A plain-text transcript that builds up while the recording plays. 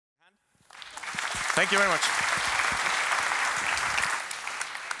Thank you very much.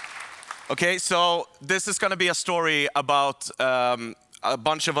 Okay, so this is going to be a story about a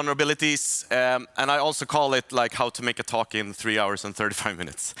bunch of vulnerabilities, and I also call it like how to make a talk in 3 hours and 35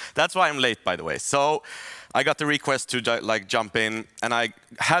 minutes. That's why I'm late, by the way. So I got the request to like jump in, and I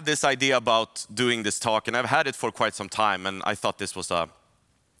had this idea about doing this talk, and I've had it for quite some time, and I thought this was a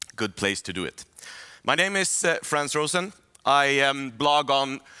good place to do it. My name is Frans Rosén. I blog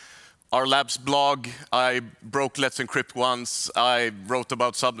on our lab's blog. I broke Let's Encrypt once. I wrote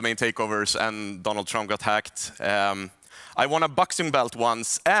about subdomain takeovers, and Donald Trump got hacked. I won a boxing belt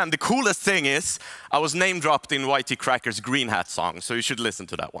once, and the coolest thing is I was name-dropped in YT Cracker's Green Hat song, so you should listen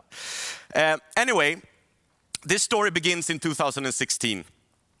to that one. Anyway, this story begins in 2016.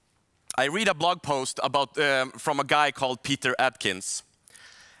 I read a blog post about, from a guy called Peter Adkins,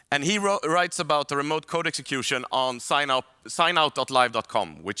 and he writes about a remote code execution on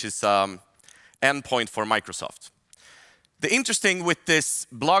signout.live.com, which is endpoint for Microsoft. The interesting with this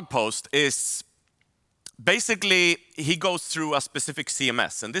blog post is basically, he goes through a specific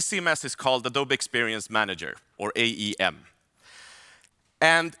CMS, and this CMS is called Adobe Experience Manager, or AEM.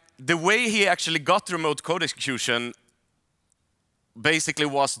 And the way he actually got remote code execution basically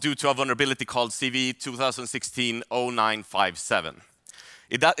was due to a vulnerability called CV 2016-0957.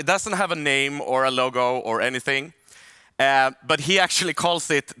 It doesn't have a name or a logo or anything, but he actually calls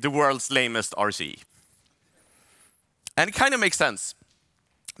it the world's lamest RCE. And it kind of makes sense.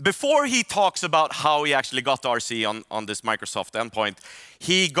 Before he talks about how he actually got the RC on this Microsoft endpoint,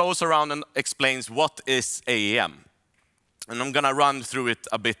 he goes around and explains what is AEM. And I'm going to run through it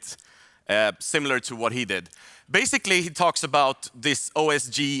a bit similar to what he did. Basically, he talks about this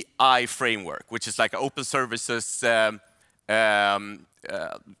OSGI framework, which is like open services,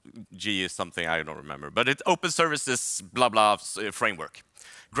 G is something I don't remember, but it's open services blah blah framework,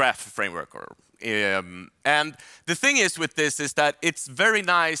 graph framework, or and the thing is with this is that it's very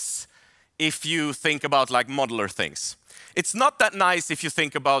nice if you think about like modular things. It's not that nice if you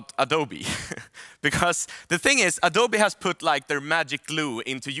think about Adobe, because the thing is, Adobe has put like their magic glue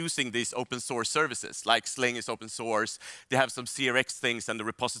into using these open source services. Like Sling is open source, they have some CRX things, and the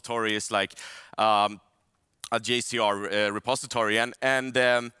repository is like a JCR repository. And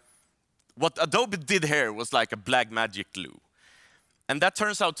what Adobe did here was like a black magic glue. And that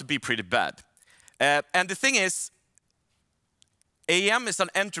turns out to be pretty bad. And the thing is, AEM is an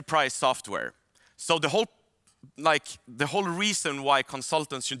enterprise software. So the whole reason why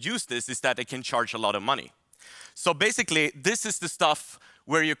consultants should use this is that they can charge a lot of money. So basically, this is the stuff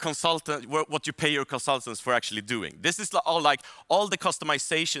where your what you pay your consultants for actually doing. This is all the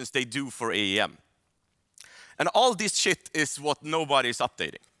customizations they do for AEM. And all this shit is what nobody is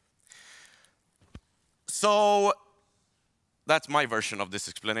updating. So that's my version of this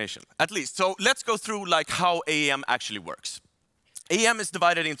explanation, at least. So let's go through like how AEM actually works. AEM is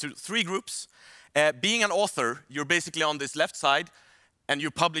divided into 3 groups. Being an author, you're basically on this left side, and you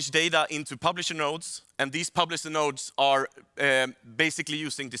publish data into publisher nodes, and these publisher nodes are basically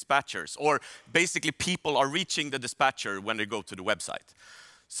using dispatchers, or basically people are reaching the dispatcher when they go to the website.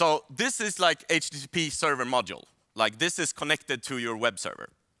 So this is like HTTP server module. Like this is connected to your web server.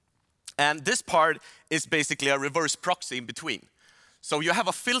 And this part is basically a reverse proxy in between. So you have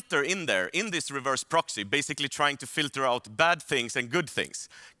a filter in there, in this reverse proxy, basically trying to filter out bad things and good things.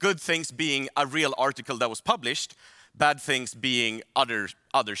 Good things being a real article that was published, bad things being other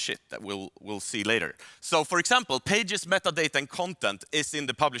shit that we'll see later. So for example, pages, metadata, and content is in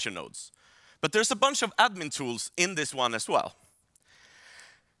the publisher nodes. But there's a bunch of admin tools in this one as well.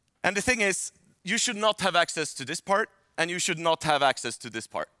 And the thing is, you should not have access to this part, and you should not have access to this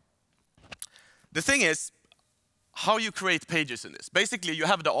part. The thing is, how you create pages in this. Basically, you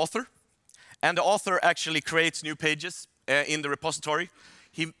have the author, and the author actually creates new pages in the repository.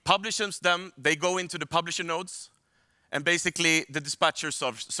 He publishes them, they go into the publisher nodes, and basically the dispatcher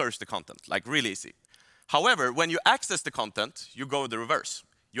serves the content, like really easy. However, when you access the content, you go the reverse.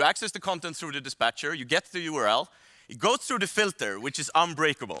 You access the content through the dispatcher, you get the URL, it goes through the filter, which is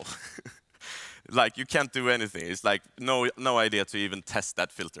unbreakable. Like, you can't do anything. It's like no idea to even test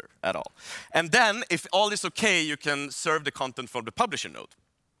that filter at all. And then, if all is okay, you can serve the content from the publisher node.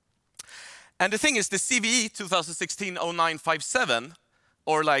 And the thing is, the CVE 2016-0957,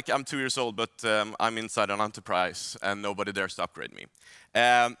 or like, I'm 2 years old, but I'm inside an enterprise, and nobody dares to upgrade me.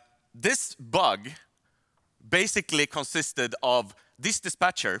 This bug basically consisted of this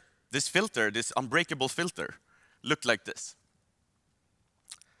dispatcher, this filter, this unbreakable filter, looked like this.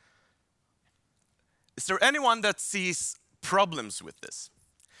 Is there anyone that sees problems with this?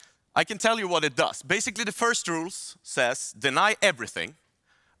 I can tell you what it does. Basically, the first rule says, deny everything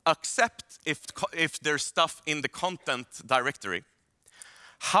except if there's stuff in the content directory.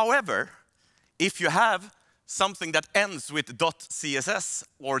 However, if you have something that ends with .css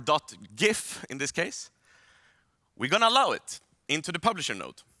or .gif in this case, we're gonna allow it into the publisher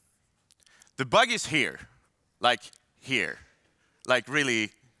node. The bug is here, like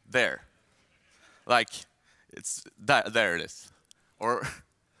really there. Like, it's that, there it is. Or,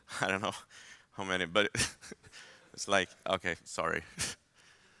 I don't know how many, but it's like, okay, sorry.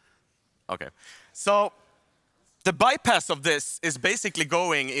 Okay, so the bypass of this is basically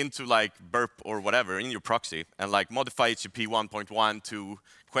going into like burp or whatever in your proxy and like modify HTTP 1.1 to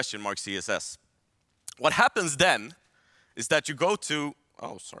 $CSS. What happens then is that you go to,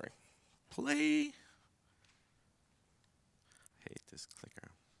 oh, sorry, play. Hate this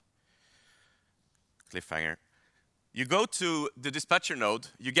clicker. Cliffhanger. You go to the dispatcher node,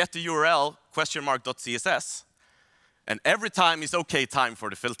 you get the URL $.css, and every time is OK time for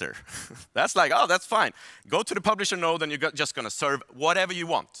the filter. That's like, oh, that's fine. Go to the publisher node, and you're just going to serve whatever you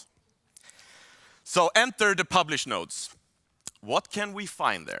want. So enter the publish nodes. What can we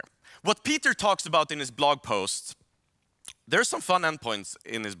find there? What Peter talks about in his blog post, there's some fun endpoints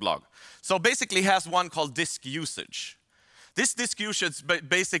in his blog. So basically, he has one called disk usage. This disk usage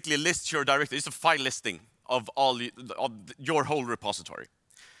basically lists your directory. It's a file listing of your whole repository.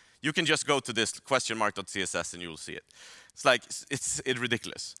 You can just go to this $.css and you will see it. It's like, it's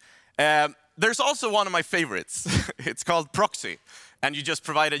ridiculous. There's also one of my favorites. It's called proxy. And you just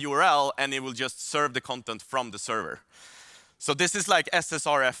provide a URL and it will just serve the content from the server. So this is like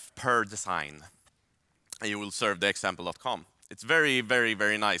SSRF per design. And you will serve the example.com. It's very, very,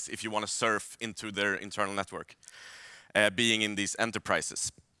 very nice if you want to surf into their internal network, being in these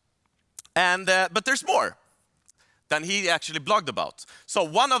enterprises. And, but there's more than he actually blogged about. So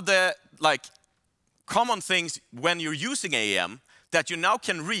one of the common things when you're using AEM that you now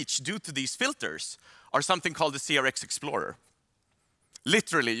can reach due to these filters are something called the CRX Explorer.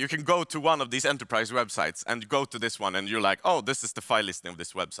 Literally, you can go to one of these enterprise websites and go to this one and you're like, oh, this is the file listing of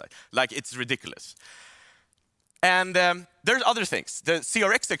this website. Like, it's ridiculous. And there's other things. The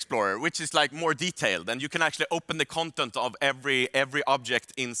CRX Explorer, which is like more detailed, and you can actually open the content of every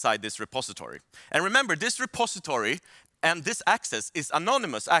object inside this repository. And remember, this repository and this access is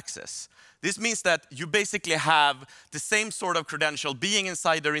anonymous access. This means that you basically have the same sort of credential being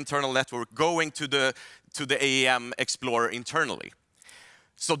inside their internal network, going to the AEM Explorer internally.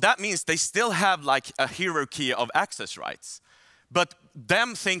 So that means they still have like a hierarchy of access rights. But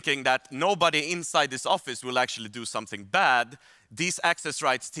them thinking that nobody inside this office will actually do something bad, these access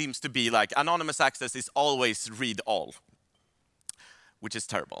rights seems to be like anonymous access is always read all, which is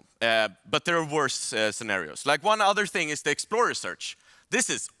terrible. But there are worse scenarios. Like one other thing is the Explorer search. This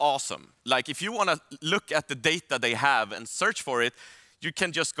is awesome. Like if you want to look at the data they have and search for it, you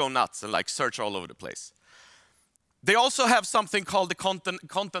can just go nuts and like search all over the place. They also have something called the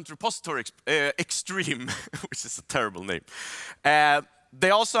Content Repository Extreme, which is a terrible name. They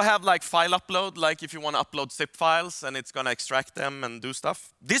also have like file upload, like if you want to upload zip files and it's going to extract them and do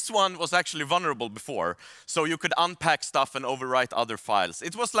stuff. This one was actually vulnerable before, so you could unpack stuff and overwrite other files.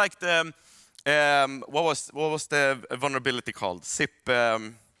 It was like the, what was the vulnerability called? Zip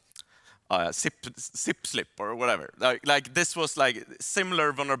slip or whatever. Like this was like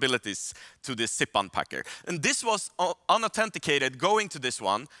similar vulnerabilities to this zip unpacker. And this was unauthenticated going to this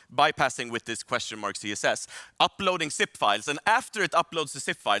one, bypassing with this $CSS, uploading zip files. And after it uploads the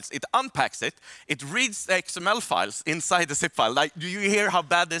zip files, it unpacks it. It reads the XML files inside the zip file. Like, do you hear how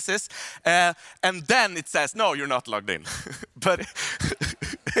bad this is? And then it says, no, you're not logged in. But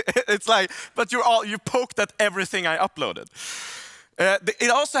it's like, but you poked at everything I uploaded. It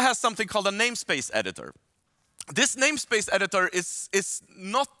also has something called a namespace editor. This namespace editor is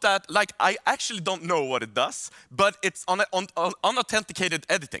not that, like, I actually don't know what it does, but it's unauthenticated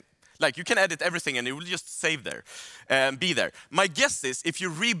editing. Like, you can edit everything and it will just save there, be there. My guess is if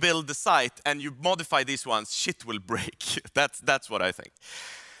you rebuild the site and you modify these ones, shit will break. That's what I think.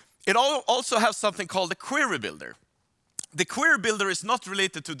 It also has something called a query builder. The query builder is not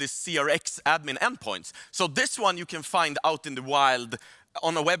related to this CRX admin endpoints. So this one you can find out in the wild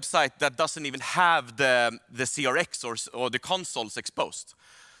on a website that doesn't even have the CRX or the consoles exposed.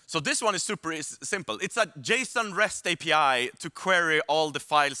 So this one is super simple. It's a JSON REST API to query all the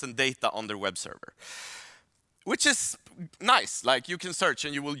files and data on their web server, which is nice. Like you can search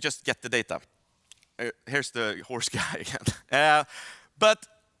and you will just get the data. Here's the horse guy again. But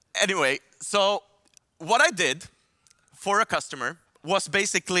anyway, so what I did for a customer was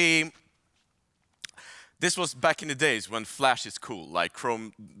basically, this was back in the days when Flash is cool. Like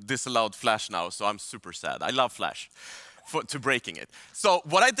Chrome disallowed Flash now, so I'm super sad. I love Flash. to breaking it. So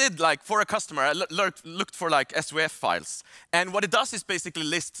what I did, like for a customer, I looked for like SVF files. And what it does is basically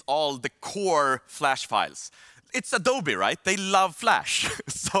lists all the core Flash files. It's Adobe, right? They love Flash.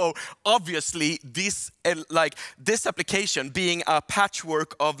 So obviously this application being a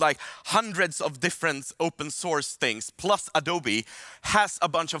patchwork of like hundreds of different open source things plus Adobe has a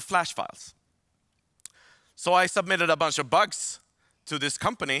bunch of Flash files. So I submitted a bunch of bugs to this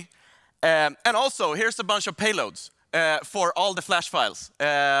company. And also, here's a bunch of payloads for all the Flash files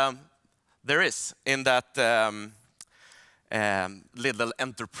there is in that little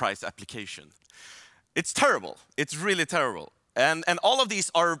enterprise application. It's terrible. It's really terrible. And all of these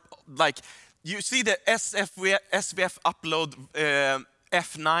are like, you see the SVF upload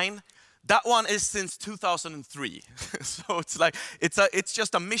F9. That one is since 2003. So it's like, it's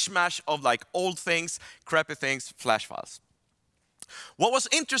just a mishmash of like old things, crappy things, Flash files. What was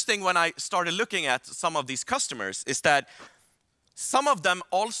interesting when I started looking at some of these customers is that some of them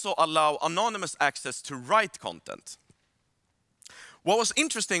also allow anonymous access to write content. What was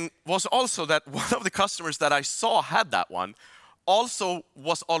interesting was also that one of the customers that I saw had that one also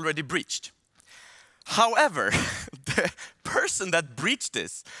was already breached. However, the person that breached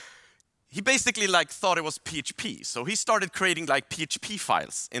this, he basically like thought it was PHP. So he started creating like PHP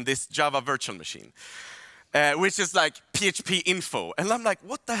files in this Java virtual machine. Which is like PHP info. And I'm like,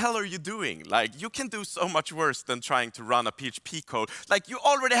 what the hell are you doing? Like, you can do so much worse than trying to run a PHP code. Like, you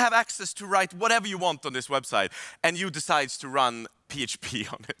already have access to write whatever you want on this website, and you decide to run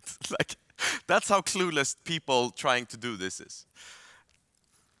PHP on it. Like, that's how clueless people trying to do this is.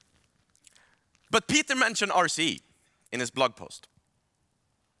 But Peter mentioned RCE in his blog post.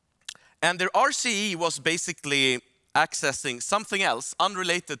 And their RCE was basically accessing something else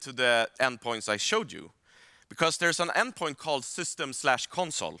unrelated to the endpoints I showed you. Because there's an endpoint called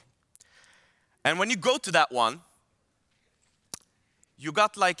system/console. And when you go to that one, you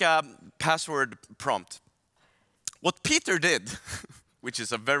got like a password prompt. What Peter did, which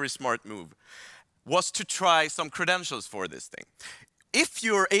is a very smart move, was to try some credentials for this thing. If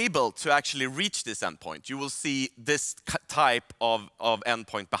you're able to actually reach this endpoint, you will see this type of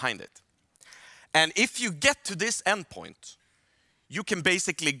endpoint behind it. And if you get to this endpoint, you can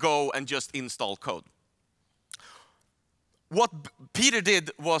basically go and just install code. What Peter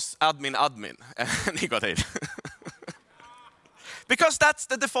did was admin, and he got it. Because that's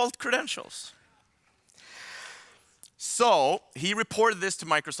the default credentials. So he reported this to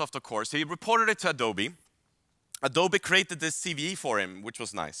Microsoft, of course. He reported it to Adobe. Adobe created this CVE for him, which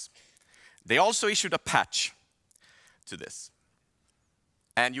was nice. They also issued a patch to this.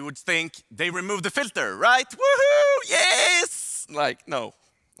 And you would think they removed the filter, right? Woohoo! Yes! Like, no,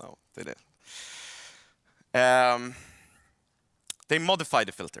 they didn't. They modified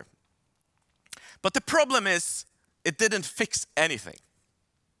the filter. But the problem is, it didn't fix anything.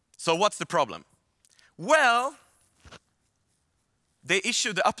 So what's the problem? Well, they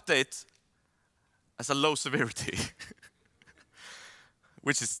issued the update as a low severity,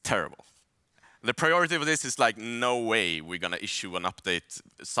 which is terrible. The priority of this is like, no way we're gonna issue an update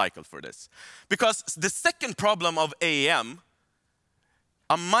cycle for this. Because the second problem of AEM,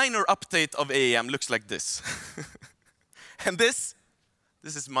 a minor update of AEM looks like this. And this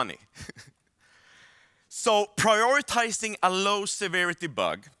is money. So prioritizing a low severity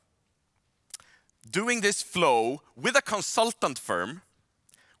bug, doing this flow with a consultant firm,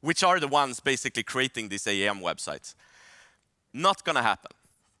 which are the ones basically creating these AEM websites, not gonna happen.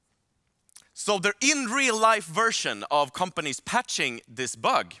 So the in real life version of companies patching this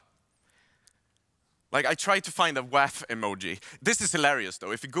bug, like I tried to find a WAF emoji. This is hilarious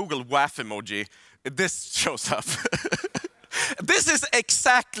though. If you Google WAF emoji, this shows up. This is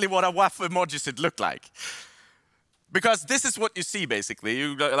exactly what a WAF emoji should look like. Because this is what you see basically.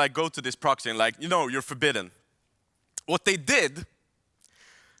 You like go to this proxy and like, you know, you're forbidden. What they did,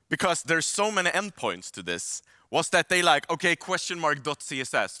 because there's so many endpoints to this, was that they like, okay,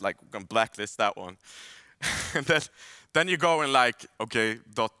 .css, like we're gonna blacklist that one. And then you go and like, okay,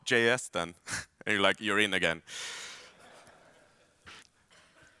 .js then. And you're like, you're in again.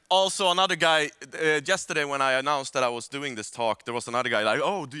 Also, another guy, yesterday when I announced that I was doing this talk, there was another guy like,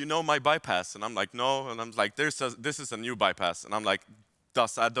 oh, do you know my bypass? And I'm like, no. And I'm like, this is a new bypass. And I'm like,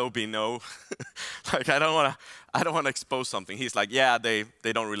 does Adobe know? Like, I don't want to expose something. He's like, yeah, they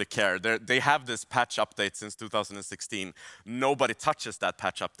don't really care. They have this patch update since 2016. Nobody touches that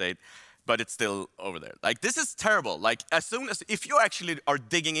patch update, but it's still over there. Like, this is terrible. Like, as soon as, if you actually are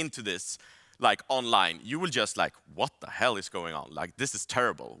digging into this, like online, you will just like, what the hell is going on? Like, this is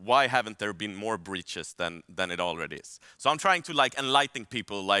terrible. Why haven't there been more breaches than it already is? So I'm trying to like enlighten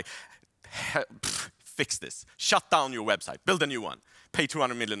people, like, fix this. Shut down your website, build a new one, pay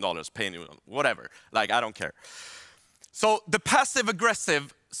 $200 million, pay a new one, whatever. Like, I don't care. So the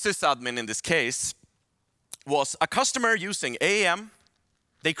passive-aggressive sysadmin in this case was a customer using AEM.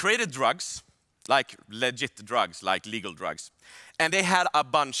 They created drugs, like legit drugs, like legal drugs. And they had a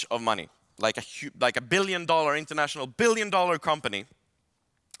bunch of money, like a billion-dollar, international billion-dollar company.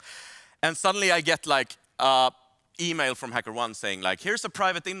 And suddenly I get like email from HackerOne saying like, here's a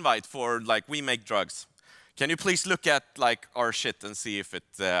private invite for like, we make drugs. Can you please look at like our shit and see if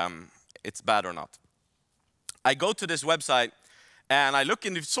it's bad or not? I go to this website and I look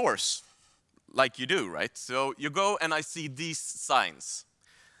in the source, like you do, right? So you go and I see these signs.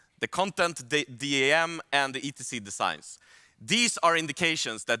 The content, the AEM, and the ETC designs. These are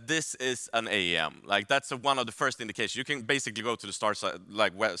indications that this is an AEM. Like that's one of the first indications. You can basically go to the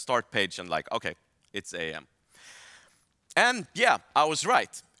start page and like, okay, it's AEM. And yeah, I was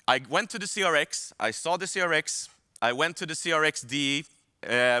right. I went to the CRX, I saw the CRX, I went to the CRX-D,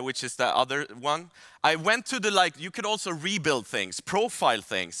 which is the other one. I went to the like, you could also rebuild things, profile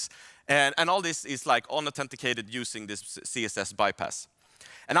things, and all this is like unauthenticated using this CSS bypass.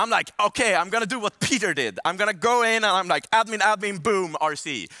 And I'm like, okay, I'm gonna do what Peter did. I'm gonna go in and I'm like, admin, admin, boom,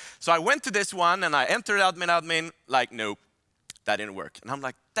 RC. So I went to this one and I entered admin, admin, like, nope, that didn't work. And I'm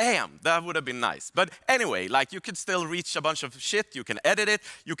like, damn, that would have been nice. But anyway, like you could still reach a bunch of shit, you can edit it,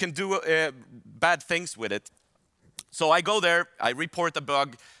 you can do bad things with it. So I go there, I report a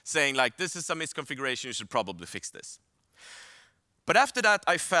bug saying like, this is a misconfiguration, you should probably fix this. But after that,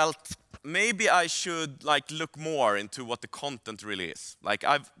 I felt maybe I should like look more into what the content really is. Like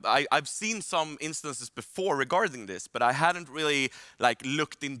I've seen some instances before regarding this, but I hadn't really like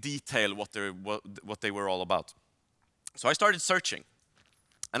looked in detail what they were all about. So I started searching.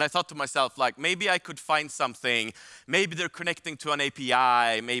 And I thought to myself, like, maybe I could find something, maybe they're connecting to an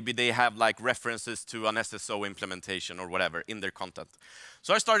API, maybe they have like references to an SSO implementation or whatever in their content.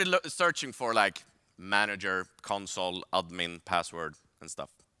 So I started searching for like manager, console, admin, password, and stuff.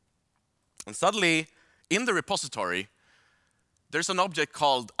 And suddenly, in the repository, there's an object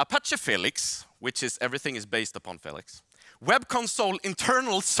called Apache Felix, which is everything is based upon Felix. Web console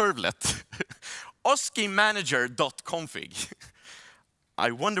internal servlet, OSCI manager.config. I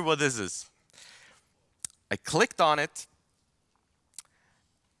wonder what this is. I clicked on it,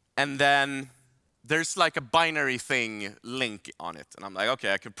 and then there's like a binary thing link on it. And I'm like,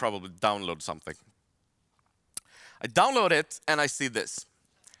 okay, I could probably download something. I download it, and I see this.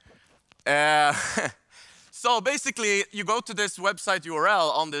 So basically, you go to this website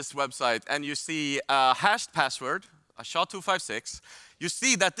URL on this website, and you see a hashed password, a SHA-256. You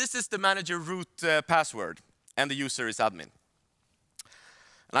see that this is the manager root password, and the user is admin.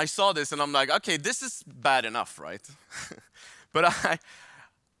 And I saw this, and I'm like, okay, this is bad enough, right? But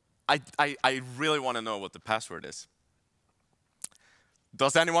I really want to know what the password is.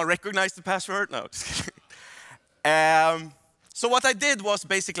 Does anyone recognize the password? No, just kidding. So what I did was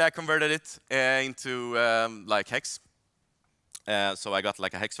basically I converted it into like hex. So I got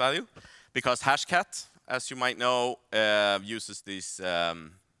like a hex value, because Hashcat, as you might know, uses these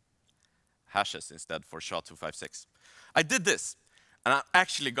hashes instead for SHA-256. I did this. And I'm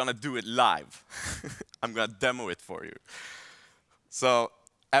actually gonna do it live. I'm gonna demo it for you. So,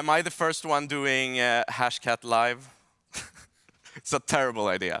 am I the first one doing Hashcat live? It's a terrible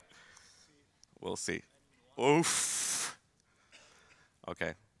idea. We'll see. Oof.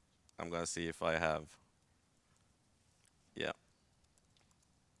 Okay, I'm gonna see if I have. Yeah.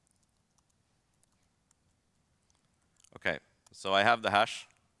 Okay, so I have the hash.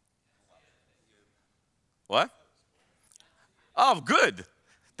 What? Oh, good.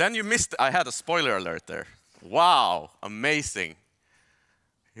 Then you missed, I had a spoiler alert there. Wow, amazing.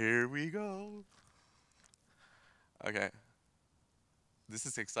 Here we go. Okay. This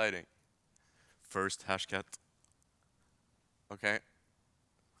is exciting. First Hashcat. Okay.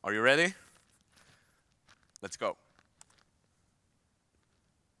 Are you ready? Let's go.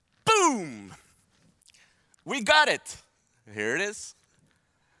 Boom! We got it. Here it is.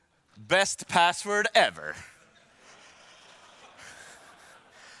 Best password ever.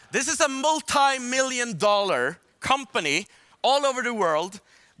 This is a multi-million-dollar company all over the world.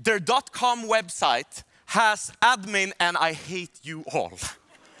 Their .com website has admin and I hate you all.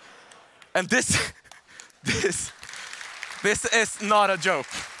 And this is not a joke.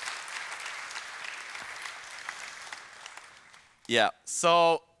 Yeah,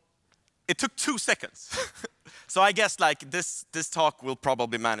 so it took 2 seconds. So I guess like this talk will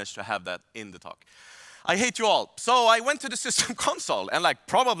probably manage to have that in the talk. I hate you all. So I went to the system console and like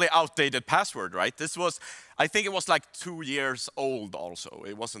probably outdated password, right? This was, I think it was like 2 years old also.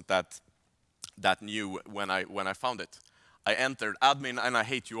 It wasn't that that knew when I found it. I entered admin and I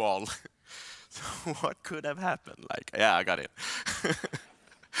hate you all. So what could have happened? Like, yeah, I got it.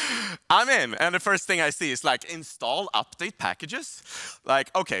 I'm in, and the first thing I see is like install update packages.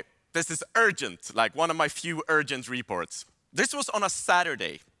 Like, okay, this is urgent, like one of my few urgent reports. This was on a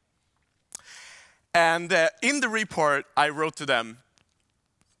Saturday. And in the report, I wrote to them,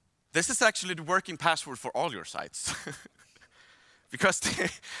 this is actually the working password for all your sites. Because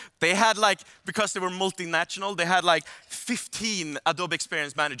they had like, because they were multinational, they had like 15 Adobe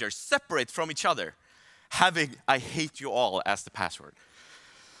Experience Managers separate from each other, having I hate you all as the password.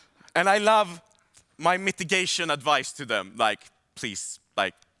 And I love my mitigation advice to them, like, please,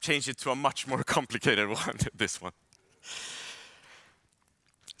 like, change it to a much more complicated one than this one.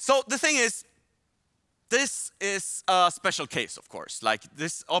 So the thing is, this is a special case, of course. Like,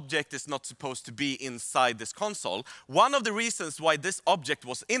 this object is not supposed to be inside this console. One of the reasons why this object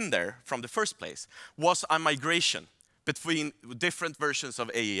was in there from the first place was a migration between different versions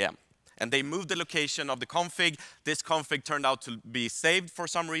of AEM. And they moved the location of the config. This config turned out to be saved for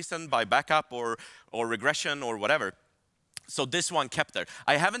some reason by backup or regression or whatever. So this one kept there.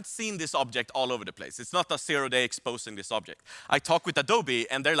 I haven't seen this object all over the place. It's not a 0-day exposing this object. I talk with Adobe,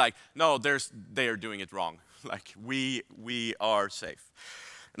 and they're like, no, they are doing it wrong. Like, we are safe.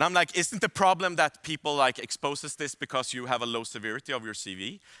 And I'm like, isn't the problem that people like exposes this because you have a low severity of your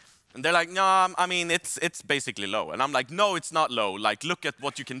CV? And they're like, no, I mean, it's basically low. And I'm like, no, it's not low. Like, look at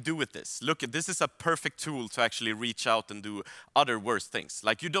what you can do with this. Look at this is a perfect tool to actually reach out and do other worse things.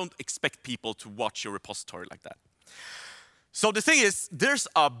 Like, you don't expect people to watch your repository like that. So the thing is, there's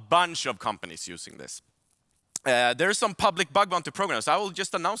a bunch of companies using this. There's some public bug bounty programs. I will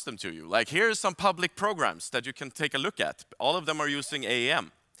just announce them to you. Like, here's some public programs that you can take a look at. All of them are using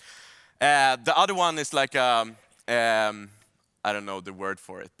AEM. The other one is like, I don't know the word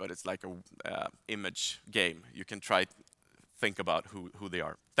for it, but it's like a image game. You can try think about who they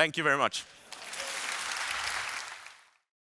are. Thank you very much.